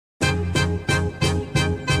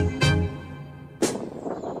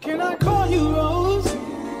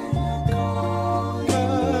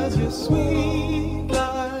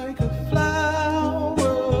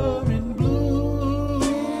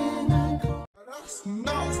Don't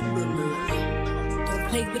play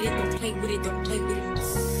with it, don't play with it, don't play with it.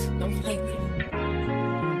 Don't play with it.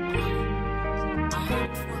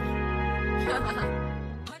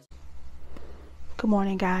 Good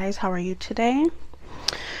morning, guys. How are you today?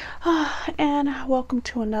 And welcome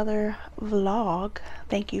to another vlog.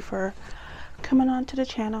 Thank you for coming on to the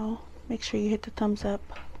channel. Make sure you hit the thumbs up,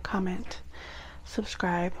 comment,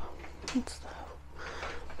 subscribe. It's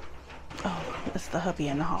the hubby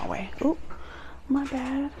in the hallway. Oop, my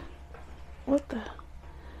bad. What the?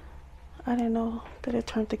 I didn't know that it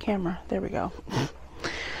turned the camera. There we go.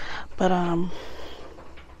 But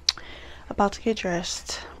about to get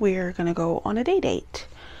dressed. We are gonna go on a date.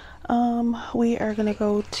 We are gonna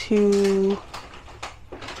go to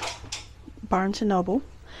Barnes and Noble,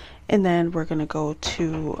 and then we're gonna go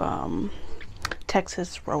to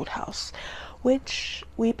Texas Roadhouse, which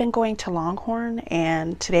we've been going to Longhorn,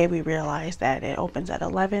 and today we realized that it opens at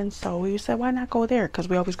 11, so we said why not go there, because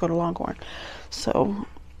we always go to Longhorn. So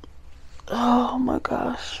oh my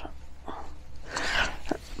gosh,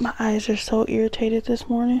 my eyes are so irritated this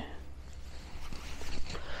morning.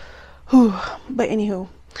 Whew. But anywho,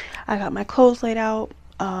 I got my clothes laid out.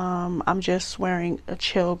 I'm just wearing a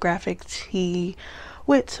chill graphic tee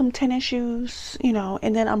with some tennis shoes, you know,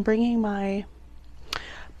 and then I'm bringing my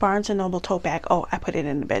Barnes and Noble tote bag. Oh, I put it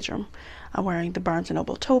in the bedroom. I'm wearing the Barnes and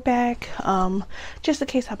Noble tote bag, just in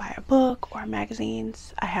case I buy a book or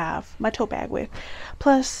magazines. I have my tote bag with.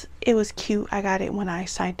 Plus, it was cute. I got it when I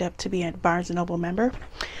signed up to be a Barnes and Noble member.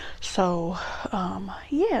 So,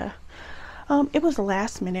 yeah. It was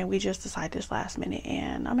last minute. We just decided this last minute,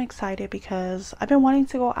 and I'm excited because I've been wanting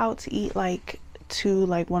to go out to eat, to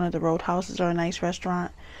one of the roadhouses or a nice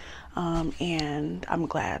restaurant, and I'm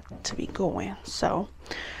glad to be going. So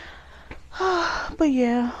but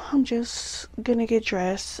yeah, I'm just gonna get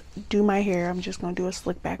dressed, do my hair. I'm just gonna do a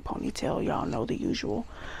slick back ponytail. Y'all know the usual.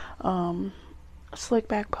 Slick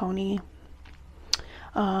back pony.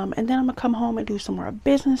 And then I'm gonna come home and do some more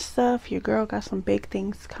business stuff. Your girl got some big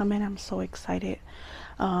things coming. I'm so excited.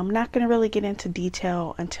 Not gonna really get into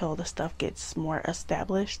detail until the stuff gets more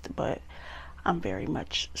established, but I'm very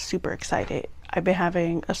much super excited. I've been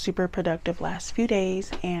having a super productive last few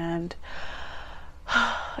days, and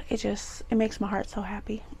it makes my heart so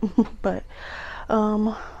happy. But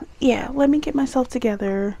yeah, let me get myself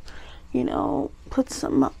together, you know, put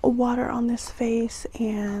some water on this face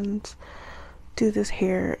and do this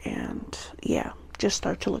hair, and yeah, just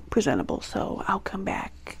start to look presentable. So I'll come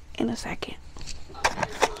back in a second.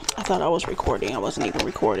 I thought I was recording. I wasn't even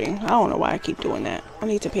recording. I don't know why I keep doing that. I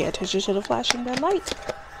need to pay attention to the flashing red light.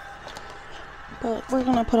 But we're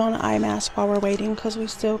gonna put on an eye mask while we're waiting, because we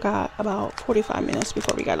still got about 45 minutes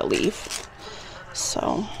before we gotta leave.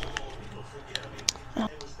 So there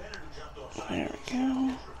we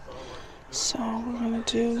go. So we're gonna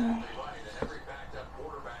do,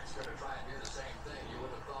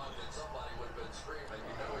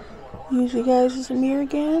 use you guys as a mirror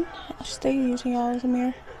again. I'll stay using y'all as a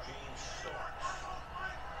mirror.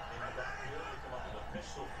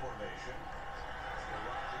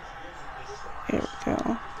 There we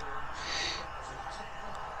go.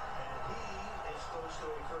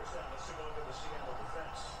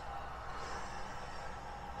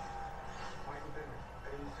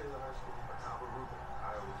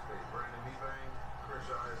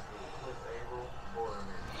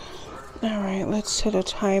 Alright, let's set a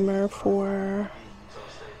timer for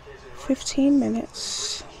 15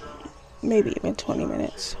 minutes, maybe even 20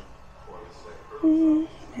 minutes. There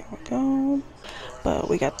we go. But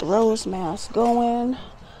we got the rose mask going.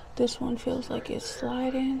 This one feels like it's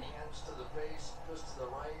sliding.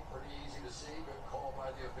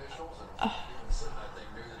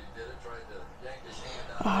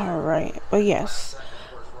 Alright, but yes,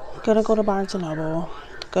 gonna go to Barnes and Noble,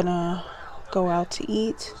 gonna go out to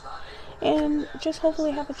eat, and just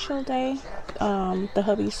hopefully have a chill day. The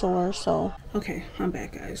hubby's sore, so. Okay, I'm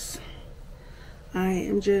back, guys. I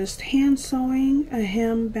am just hand sewing a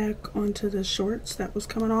hem back onto the shorts that was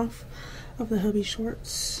coming off of the hubby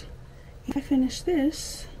shorts. I finished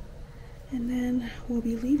this, and then we'll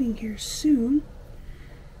be leaving here soon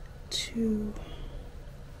to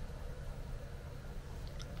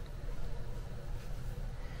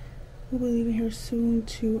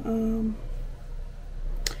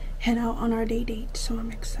head out on our date. So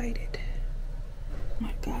I'm excited. Oh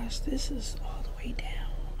my gosh, this is all the way down.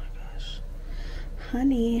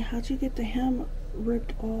 Honey, how'd you get the hem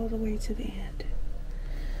ripped all the way to the end?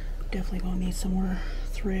 Definitely gonna need some more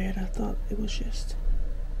thread. I thought it was just,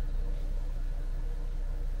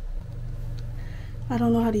 I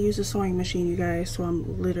don't know how to use a sewing machine, you guys, so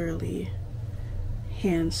I'm literally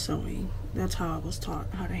hand sewing. That's how I was taught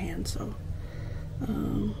how to hand sew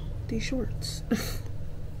these shorts.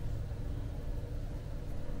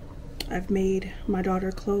 I've made my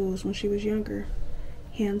daughter clothes when she was younger,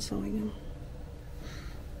 hand sewing them,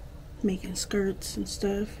 making skirts and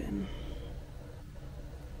stuff. And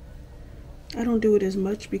I don't do it as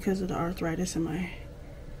much because of the arthritis in my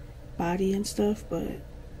body and stuff, but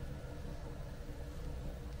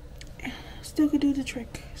still could do the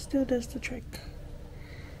trick. Still does the trick.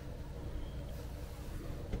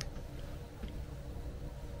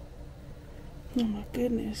 Oh my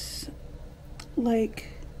goodness. Like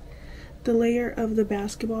the layer of the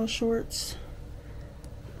basketball shorts,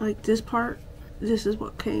 like this part, this is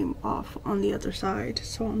what came off on the other side.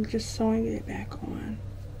 So I'm just sewing it back on.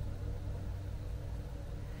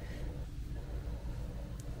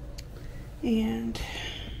 And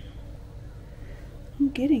I'm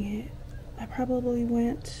getting it. I probably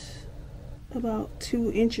went about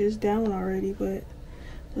 2 inches down already, but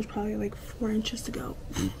there's probably like 4 inches to go.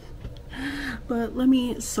 But let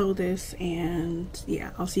me sew this, and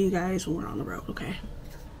yeah, I'll see you guys when we're on the road, okay?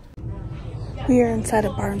 We are inside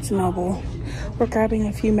of Barnes & Noble. We're grabbing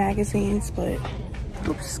a few magazines, but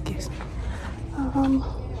oops, excuse me.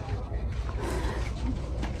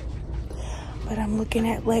 But I'm looking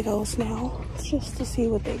at Legos now just to see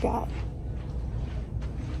what they got.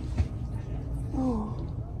 Oh,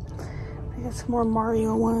 I got some more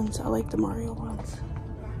Mario ones. I like the Mario ones.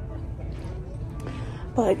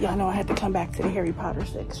 But y'all know I had to come back to the Harry Potter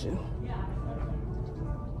section.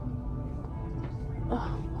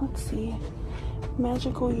 Let's see.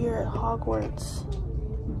 Magical Year at Hogwarts.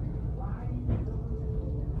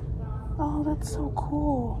 Oh, that's so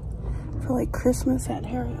cool. For like Christmas at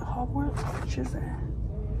Harry at Hogwarts. How much is that?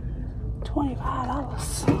 $25.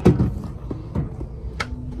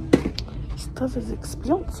 Stuff is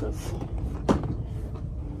expensive.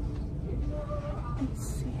 Let's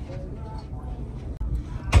see.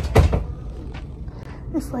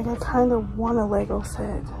 It's like I kind of want a Lego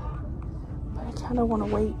set, but I kind of want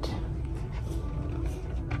to wait.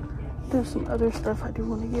 There's some other stuff I do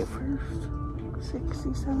want to get first.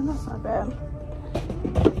 67, that's not bad.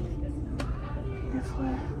 It's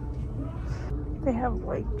like they have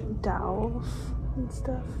like dolls and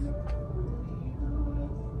stuff.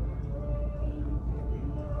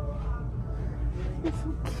 There's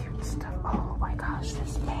some cute stuff. Oh my gosh,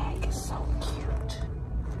 this bag is so cute.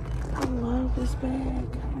 I love this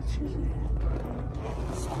bag. How much is it?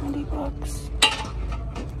 70 bucks.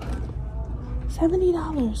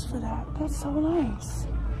 $70 for that. That's so nice.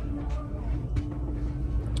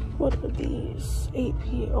 What are these?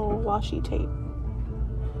 8PO washi tape.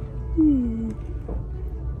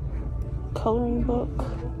 Coloring book.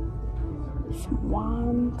 Some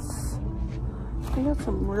wands. They got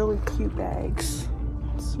some really cute bags.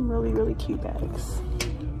 Some really, really cute bags.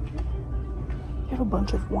 They have a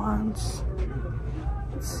bunch of wands.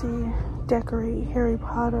 Let's see. Decorate Harry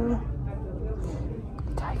Potter.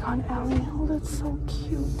 Diagon Alley. Oh, that's so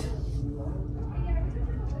cute.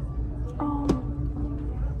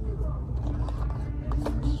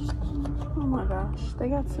 Oh my gosh. They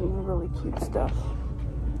got some really cute stuff.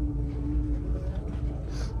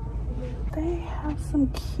 They have some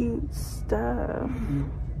cute stuff.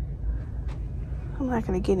 I'm not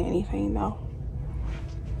gonna get anything though.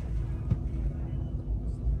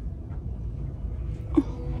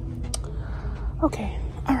 Okay,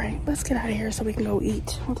 all right, let's get out of here so we can go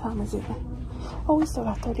eat. What time is it? Oh, we still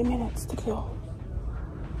got 30 minutes to go.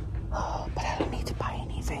 Oh, but I don't need to buy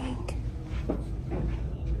anything.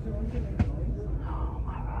 Oh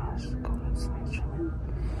my gosh, go to this nice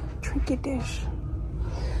trinket dish.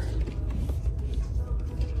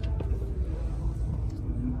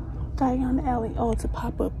 Diagon Alley. Oh, it's a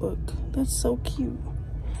pop-up book. That's so cute.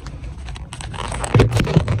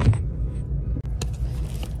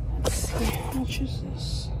 Let's see, how much is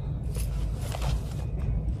this?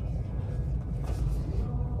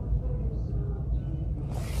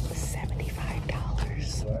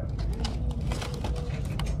 $75.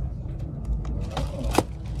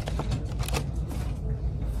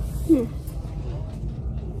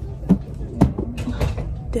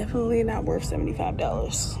 Definitely not worth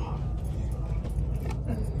 $75.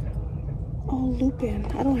 Oh, Lupin.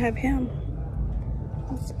 I don't have him.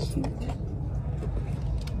 That's cute.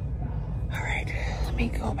 Alright, let me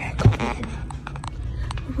go back over here.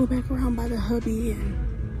 We'll go back around by the Hubby, and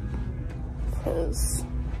because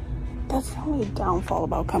that's the only downfall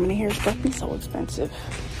about coming in here. It's going to be so expensive.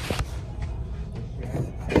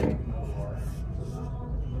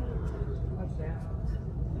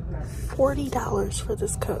 $40 for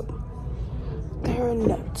this cup. They're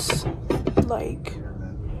nuts. Like,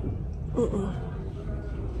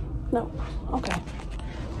 no. Okay.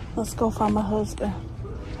 Let's go find my husband.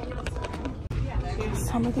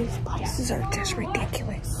 Some of these prices are just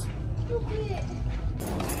ridiculous.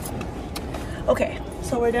 Okay,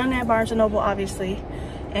 so we're down at Barnes & Noble, obviously,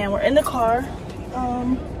 and we're in the car.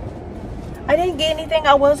 I didn't get anything.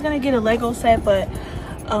 I was gonna get a Lego set, but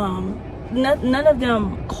none of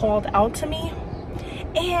them called out to me.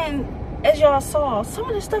 And as y'all saw, some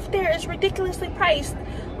of the stuff there is ridiculously priced,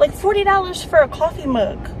 like $40 for a coffee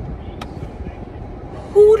mug.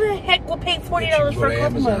 Who the heck would pay $40 for a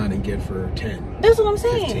coffee mug? Amazon and get for 10. That's what I'm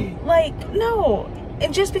saying. 15. Like, no.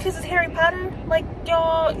 And just because it's Harry Potter, like,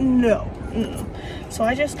 y'all, no. So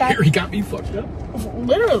I just got... Harry got me fucked up.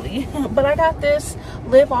 Literally. But I got this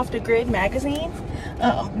Live Off the Grid magazine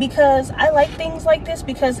because I like things like this,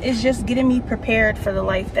 because it's just getting me prepared for the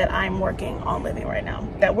life that I'm working on living right now.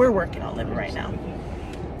 That we're working on living right now.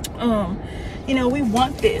 You know, we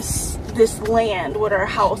want this land with our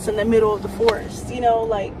house in the middle of the forest, you know,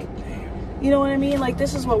 like, you know what I mean? Like,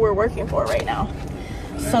 this is what we're working for right now.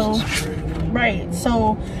 So, right.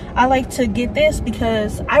 So I like to get this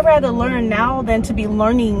because I rather learn now than to be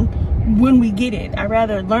learning when we get it. I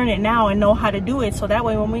rather learn it now and know how to do it, so that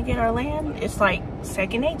way when we get our land, it's like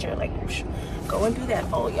second nature. Like, go and do that.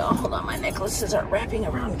 Oh, y'all, hold on, my necklaces are wrapping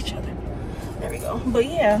around each other. There we go. But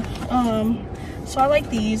yeah, so I like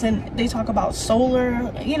these, and they talk about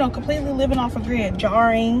solar, you know, completely living off a grid,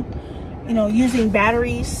 jarring, you know, using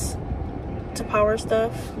batteries to power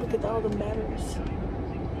stuff. Look at all the batteries.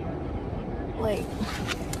 Like,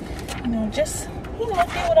 you know, just, you know,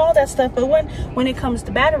 deal with all that stuff. But when it comes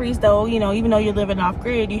to batteries, though, you know, even though you're living off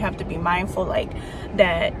grid, you have to be mindful, like,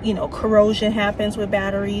 that, you know, corrosion happens with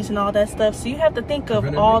batteries and all that stuff. So you have to think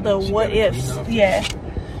of all the what ifs. Yeah,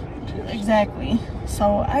 exactly.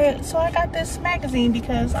 So I got this magazine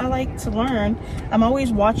because I like to learn. I'm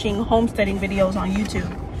always watching homesteading videos on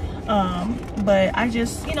YouTube. But I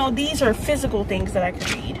just, you know, these are physical things that I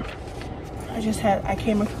could read. I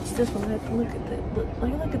came across this one.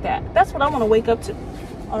 Look at that. That's what I want to wake up to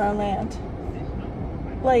on our land.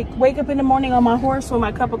 Like, wake up in the morning on my horse with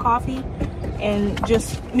my cup of coffee and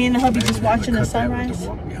just me and the hubby just watching the sunrise.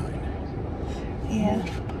 Yeah.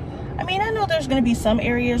 I mean, I know there's going to be some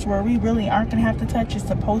areas where we really aren't going to have to touch. It's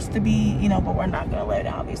supposed to be, you know, but we're not going to let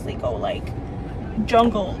it obviously go like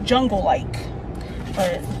jungle-like.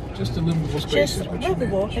 But just a livable space. Just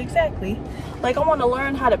livable, exactly. Like, I want to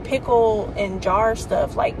learn how to pickle and jar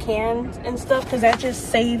stuff, like cans and stuff, because that just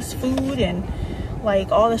saves food, and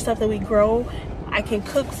like all the stuff that we grow. I can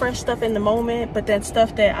cook fresh stuff in the moment, but then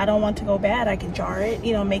stuff that I don't want to go bad, I can jar it,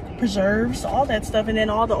 you know, make preserves, all that stuff, and then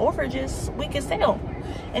all the overages we can sell,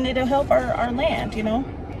 and it'll help our land, you know.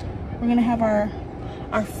 We're gonna have our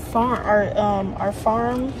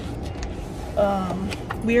farm.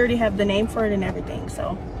 We already have the name for it and everything.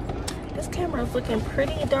 So this camera is looking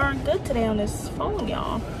pretty darn good today on this phone,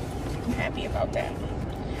 y'all. I'm happy about that.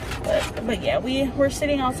 But yeah, we're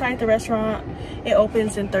sitting outside the restaurant. It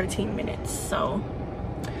opens in 13 minutes, so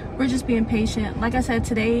we're just being patient. Like I said,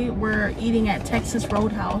 today we're eating at Texas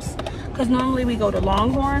Roadhouse because normally we go to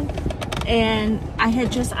Longhorn, and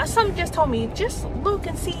something just told me, just look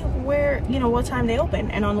and see where, you know, what time they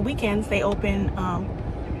open. And on the weekends they open,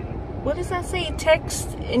 what does that say?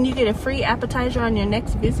 Text and you get a free appetizer on your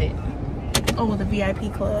next visit. Oh, the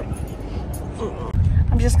VIP club.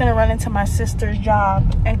 I'm just gonna run into my sister's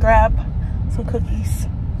job and grab some cookies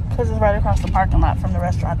because it's right across the parking lot from the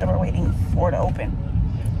restaurant that we're waiting for to open.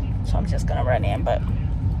 So I'm just gonna run in, but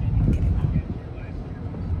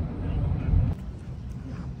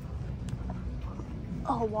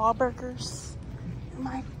oh, Wahlburgers. Am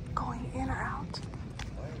I going in or out?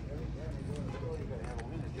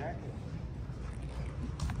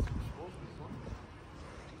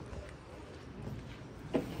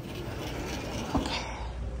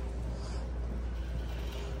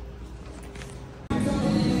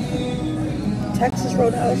 Texas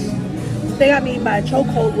Roadhouse. They got me by a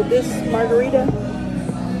chokehold with this margarita.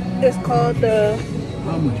 It's called the...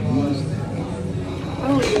 How much was that? I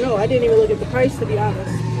don't even know. I didn't even look at the price, to be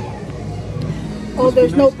honest. Oh,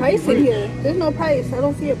 there's no price in here. There's no price. I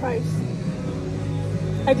don't see a price.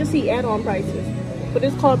 I just see add-on prices. But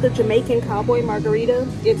it's called the Jamaican Cowboy Margarita.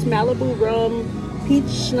 It's Malibu rum, peach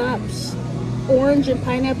schnapps, orange and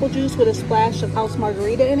pineapple juice with a splash of house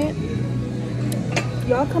margarita in it.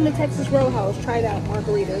 Y'all come to Texas Roadhouse, try that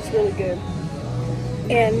margarita. It's really good.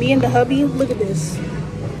 And me and the hubby, look at this.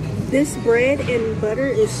 This bread and butter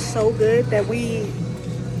is so good that we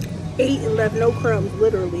ate and left no crumbs,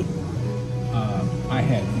 literally. I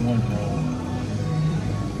had one roll.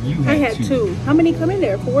 I had two. How many come in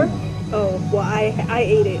there? 4? Oh, well, I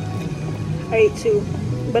ate it. I ate 2.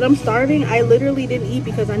 But I'm starving. I literally didn't eat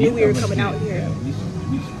because I knew we were coming out here. Yeah, we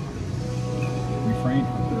refrained.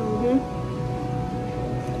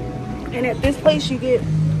 And at this place, you get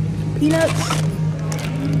peanuts.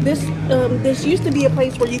 This used to be a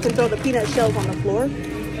place where you can throw the peanut shells on the floor.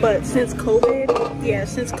 But since COVID,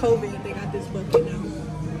 they got this bucket now.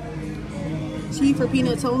 Tea for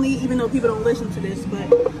peanuts only, even though people don't listen to this. But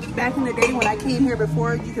back in the day when I came here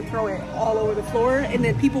before, you could throw it all over the floor, and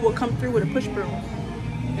then people would come through with a push broom.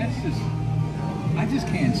 That's just, I just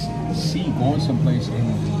can't see going someplace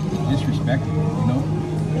and disrespecting it, you know?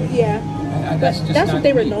 Yeah. That's what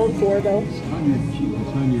they were known for, though. It's on your cheek.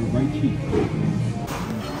 It's on your right cheek.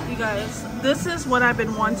 You guys, this is what I've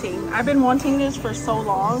been wanting. I've been wanting this for so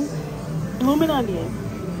long. Blooming onion.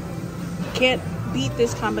 Can't beat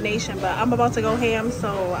this combination, but I'm about to go ham, so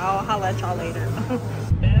I'll holla at y'all later.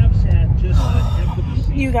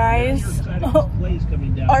 You guys,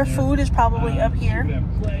 our food is probably up here.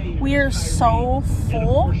 We are so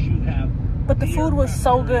full, but the food was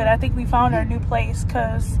so good. I think we found our new place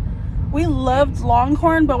because we loved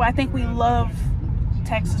Longhorn, but I think we love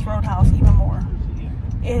Texas Roadhouse even more.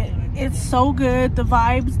 It's so good. The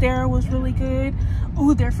vibes there was really good.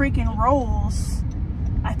 Ooh, their freaking rolls.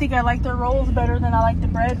 I think I like their rolls better than I like the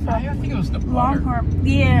bread from I think it was the butter. Longhorn.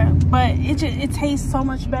 Yeah, but it tastes so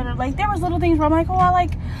much better. Like there was little things where I'm like, oh, I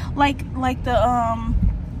like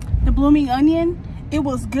the blooming onion. It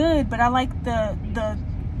was good, but I like the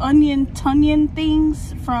onion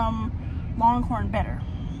things from Longhorn better.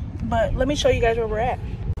 But let me show you guys where we're at.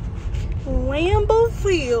 Lambeau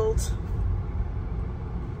Field.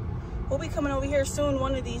 We'll be coming over here soon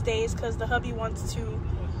one of these days because the hubby wants to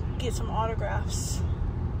get some autographs.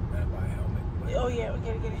 Oh yeah, we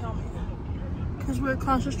gotta get a helmet. Because we're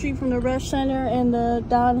across the street from the rec center and the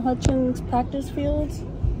Don Hutchins practice fields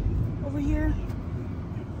over here.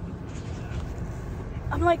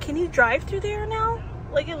 I'm like, can you drive through there now?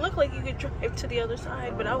 Like, it looked like you could drive to the other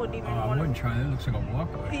side, but I wouldn't even want to. I wouldn't try that. It looks like a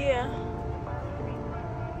walkway. Yeah.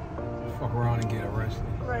 Fuck around and get arrested.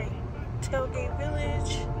 Right. Tailgate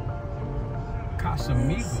Village.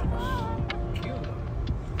 Casamigos.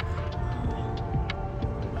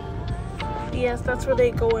 Yes, that's where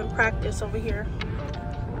they go and practice over here.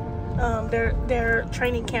 Their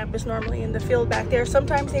training camp is normally in the field back there.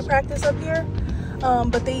 Sometimes they practice up here,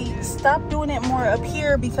 but they stopped doing it more up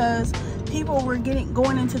here because people were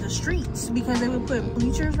going into the streets because they would put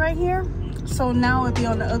bleachers right here. So now it'd be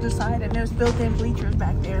on the other side, and there's built-in bleachers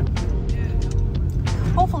back there.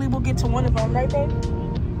 Hopefully we'll get to one of them, right, babe?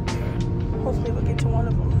 Hopefully we'll get to one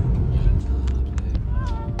of them.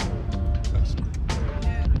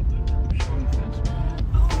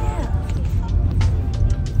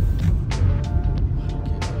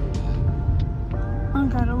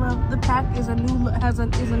 Gotta love the pack is a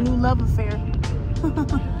new love affair. Look,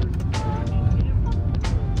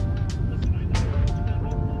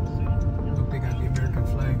 they got the American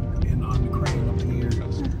flag on the crane up in the air.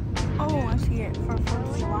 Oh, I see it for 4th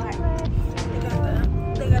of July.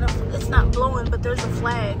 They got a. It's not blowing, but there's a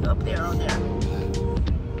flag up there on there.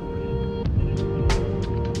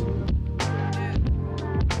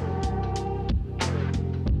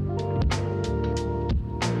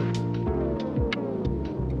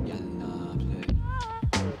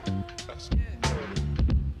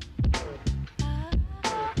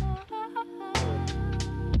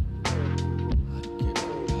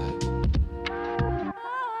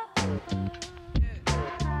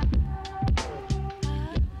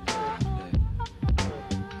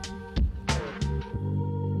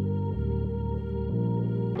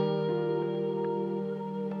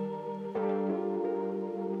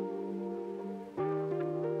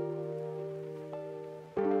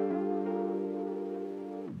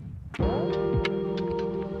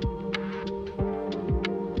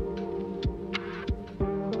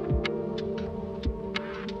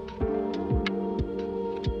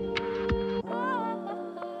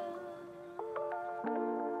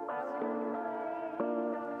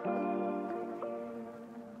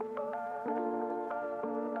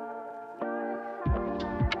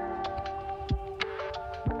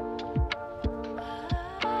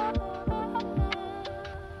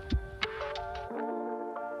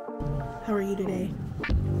 How are you today?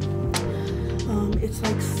 It's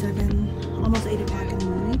like 7, almost 8 o'clock in the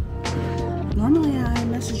morning. Normally I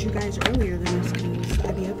message you guys earlier than this because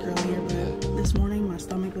I'd be up earlier, but this morning my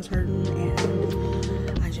stomach was hurting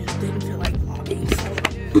and I just didn't feel like vlogging, so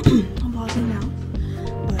I'm vlogging now.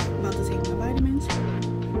 But I'm about to take my vitamins and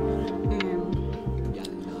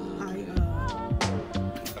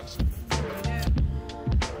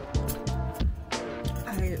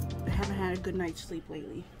I sleep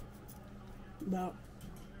lately. But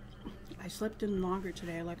I slept in longer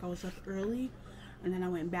today. Like, I was up early and then I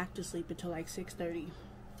went back to sleep until like 6:30.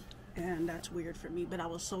 And that's weird for me, but I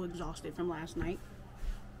was so exhausted from last night.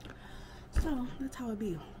 So that's how it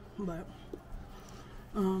be. But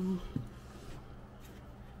I'm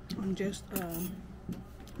just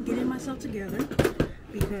getting myself together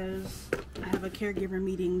because I have a caregiver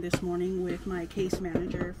meeting this morning with my case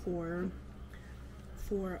manager for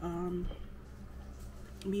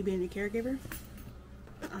me being a caregiver.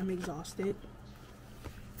 I'm exhausted.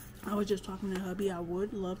 I was just talking to hubby. I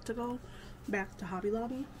would love to go back to Hobby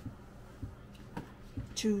Lobby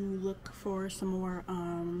to look for some more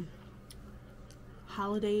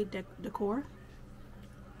holiday decor.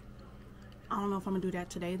 I don't know if I'm gonna do that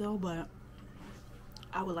today though, but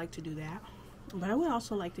I would like to do that. But I would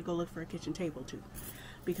also like to go look for a kitchen table too,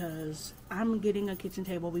 because I'm getting a kitchen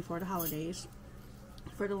table before the holidays.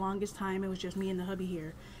 For the longest time it was just me and the hubby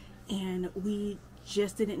here, and we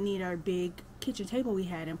just didn't need our big kitchen table we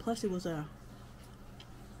had, and plus it was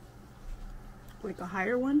like a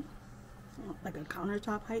higher one, like a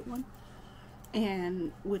countertop height one.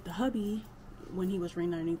 And with the hubby, when he was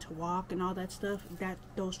relearning to walk and all that stuff,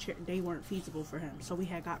 those chairs, they weren't feasible for him, so we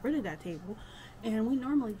had got rid of that table, and we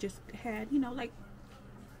normally just had, like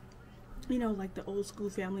the old school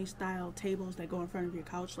family style tables that go in front of your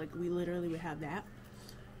couch. Like, we literally would have that.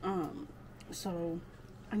 So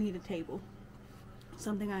I need a table,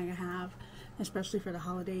 something I can have, especially for the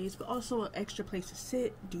holidays, but also an extra place to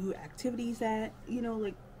sit, do activities at,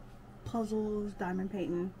 like puzzles, diamond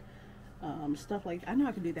painting, stuff like that. I know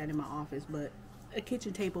I can do that in my office, but a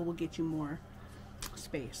kitchen table will get you more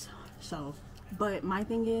space. So, but my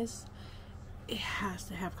thing is, it has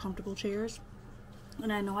to have comfortable chairs,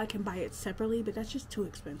 and I know I can buy it separately, but that's just too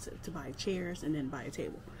expensive to buy chairs and then buy a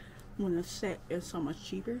table when the set is so much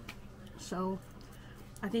cheaper. So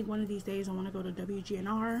I think one of these days I want to go to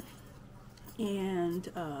WGNR and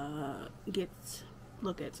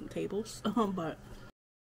look at some tables. But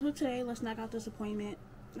today, let's knock out this appointment.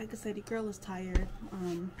 Like I said, the girl is tired.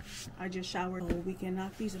 I just showered, so we can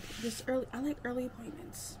knock these this early. I like early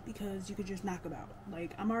appointments because you could just knock them out.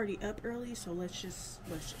 Like, I'm already up early, so let's just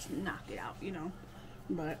knock it out,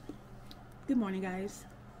 But good morning, guys.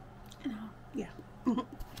 Yeah.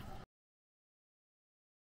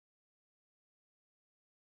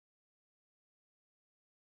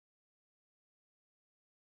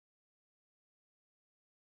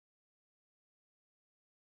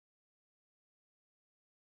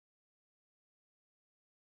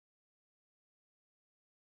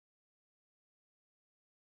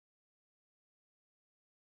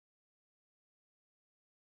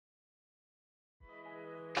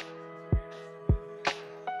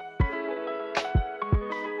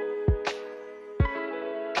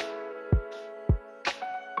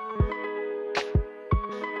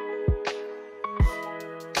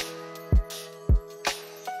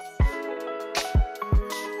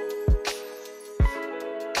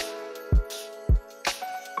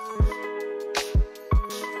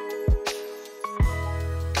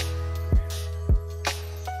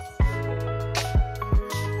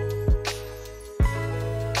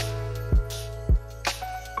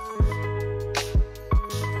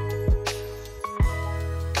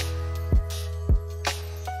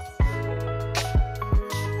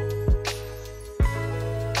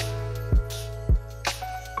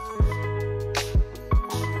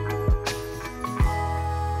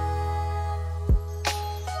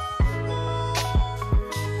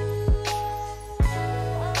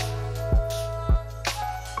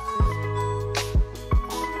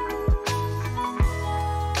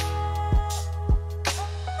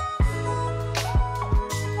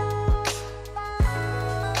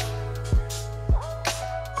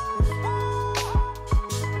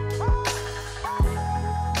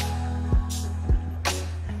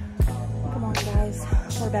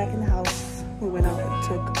 Back in the house. We went out and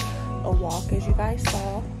took a walk, as you guys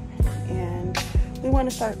saw, and we want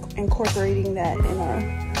to start incorporating that in our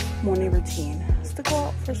morning routine. Is to go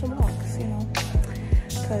out for some walks,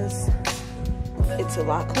 because it's a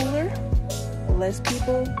lot cooler, less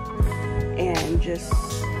people, and just,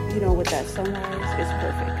 with that sunrise, it's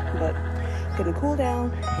perfect. But gonna cool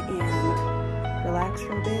down and relax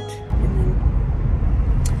for a bit, and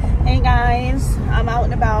then, hey guys, I'm out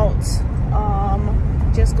and about.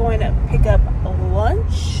 Just going to pick up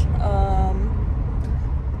lunch.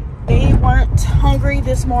 They weren't hungry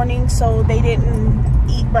this morning, so they didn't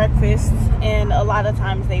eat breakfast, and a lot of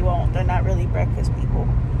times they won't. They're not really breakfast people.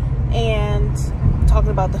 And talking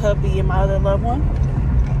about the hubby and my other loved one,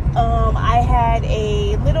 I had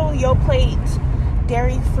a little Yo Plate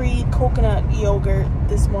dairy-free coconut yogurt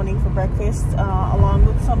this morning for breakfast, along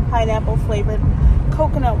with some pineapple flavored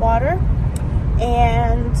coconut water.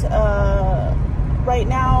 And right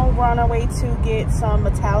now we're on our way to get some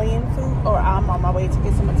Italian food, or I'm on my way to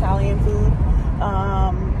get some Italian food.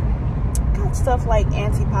 Got stuff like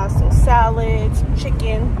antipasto salad, some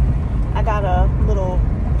chicken. I got a little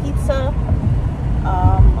pizza.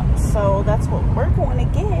 So that's what we're going to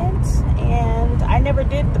get. And I never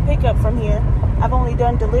did the pickup from here. I've only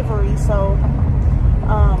done delivery, so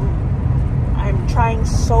I'm trying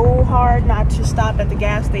so hard not to stop at the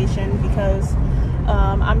gas station because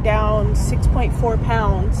I'm down 6.4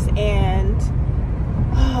 pounds, and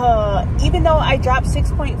even though I dropped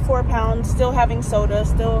 6.4 pounds, still having soda,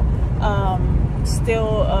 still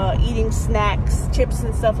eating snacks, chips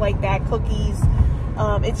and stuff like that, cookies,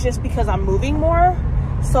 it's just because I'm moving more.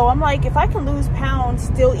 So I'm like, if I can lose pounds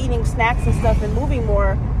still eating snacks and stuff and moving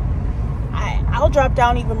more, I'll drop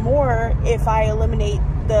down even more if I eliminate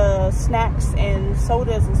the snacks and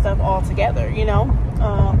sodas and stuff altogether, you know.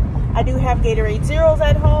 I do have Gatorade Zeros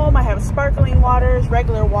at home. I have sparkling waters,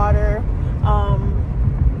 regular water.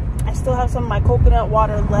 I still have some of my coconut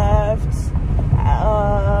water left.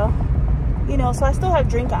 You know, so I still have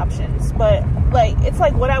drink options. But, like, it's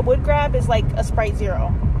like what I would grab is like a Sprite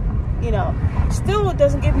Zero. You know, still it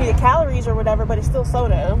doesn't give me the calories or whatever, but it's still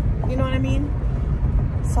soda. You know what I mean?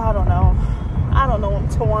 So I don't know. I'm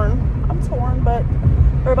torn, but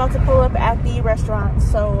we're about to pull up at the restaurant.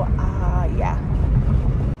 So, yeah.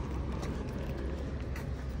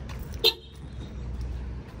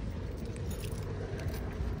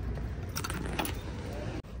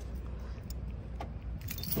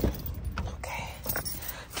 Okay.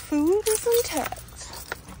 Food is intact.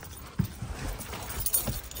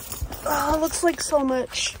 Oh, looks like so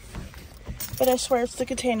much. But I swear it's the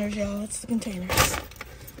containers, y'all. It's the containers.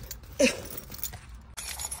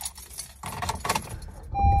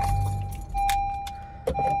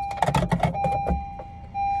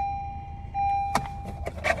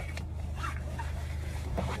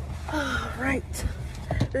 Alright.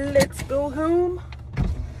 Let's go home.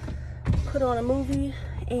 Put on a movie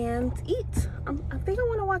and eat. I think I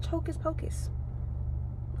want to watch Hocus Pocus.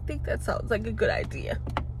 I think that sounds like a good idea.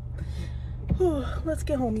 Let's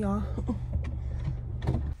get home, y'all.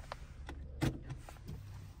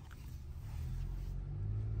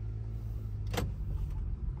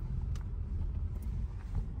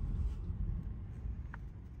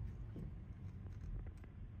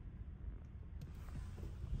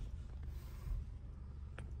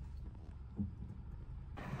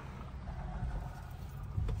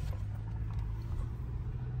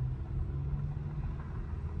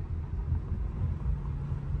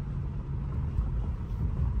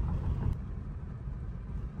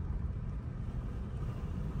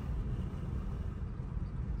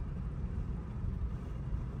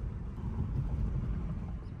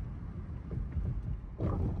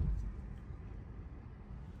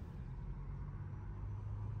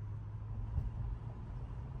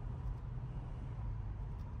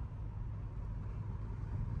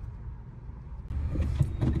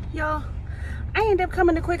 Y'all, I ended up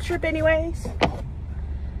coming to Quick Trip anyways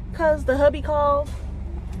because the hubby called.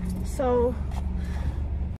 So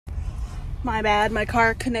my bad, my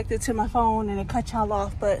car connected to my phone and it cut y'all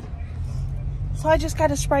off. But so I just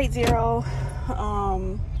got a Sprite Zero,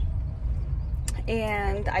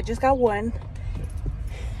 and I just got one,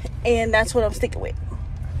 and that's what I'm sticking with.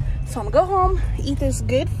 So I'm gonna go home, eat this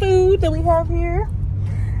good food that we have here,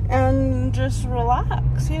 and just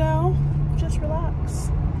relax, you know, just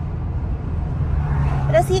relax.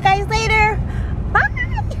 But I'll see you guys later.